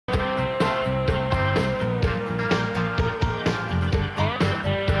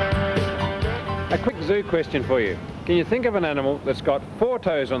zoo question for you. Can you think of an animal that's got 4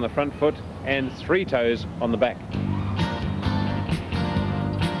 toes on the front foot and 3 toes on the back?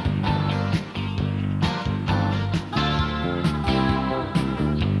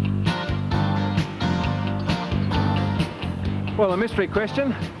 Well, a mystery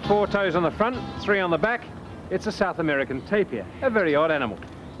question. 4 toes on the front, 3 on the back. It's a South American tapir, a very odd animal.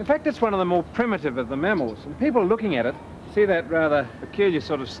 In fact, it's one of the more primitive of the mammals, and people looking at it see that rather peculiar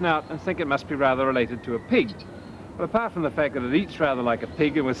sort of snout and think it must be rather related to a pig. But apart from the fact that it eats rather like a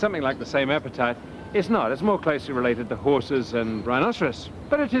pig and with something like the same appetite, it's not. It's more closely related to horses and rhinoceros.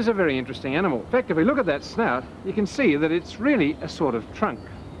 But it is a very interesting animal. In fact, if we look at that snout, you can see that it's really a sort of trunk.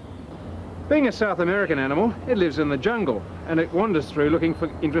 Being a South American animal, it lives in the jungle, and it wanders through looking for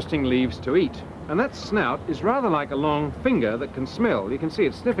interesting leaves to eat. And that snout is rather like a long finger that can smell. You can see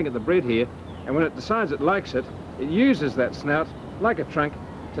it sniffing at the bread here, and when it decides it likes it, it uses that snout, like a trunk,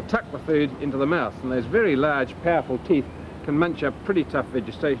 to tuck the food into the mouth. And those very large, powerful teeth can munch up pretty tough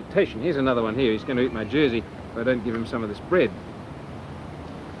vegetation. Here's another one here. He's going to eat my jersey if I don't give him some of this bread.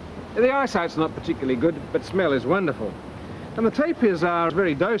 The eyesight's not particularly good, but smell is wonderful. And the tapirs are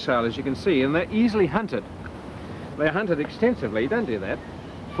very docile, as you can see, and they're easily hunted. They're hunted extensively, don't do that,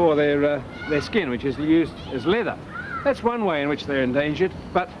 for their skin, which is used as leather. That's one way in which they're endangered,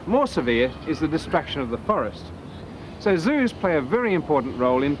 but more severe is the destruction of the forest. So zoos play a very important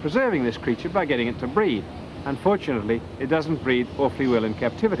role in preserving this creature by getting it to breed. Unfortunately, it doesn't breed awfully well in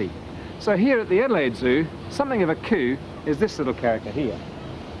captivity. So here at the Adelaide Zoo, something of a coup is this little character here.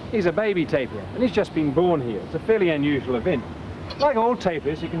 He's a baby tapir, and he's just been born here. It's a fairly unusual event. Like all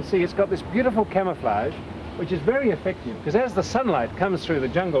tapirs, you can see it's got this beautiful camouflage, which is very effective, because as the sunlight comes through the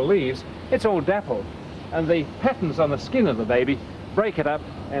jungle leaves, it's all dappled, and the patterns on the skin of the baby break it up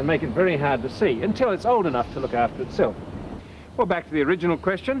and make it very hard to see, until it's old enough to look after itself. Well, back to the original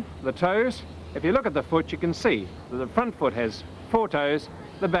question, the toes. If you look at the foot, you can see that the front foot has 4 toes,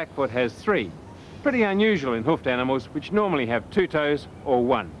 the back foot has 3. Pretty unusual in hoofed animals, which normally have 2 toes or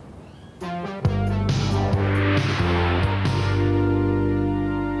 1.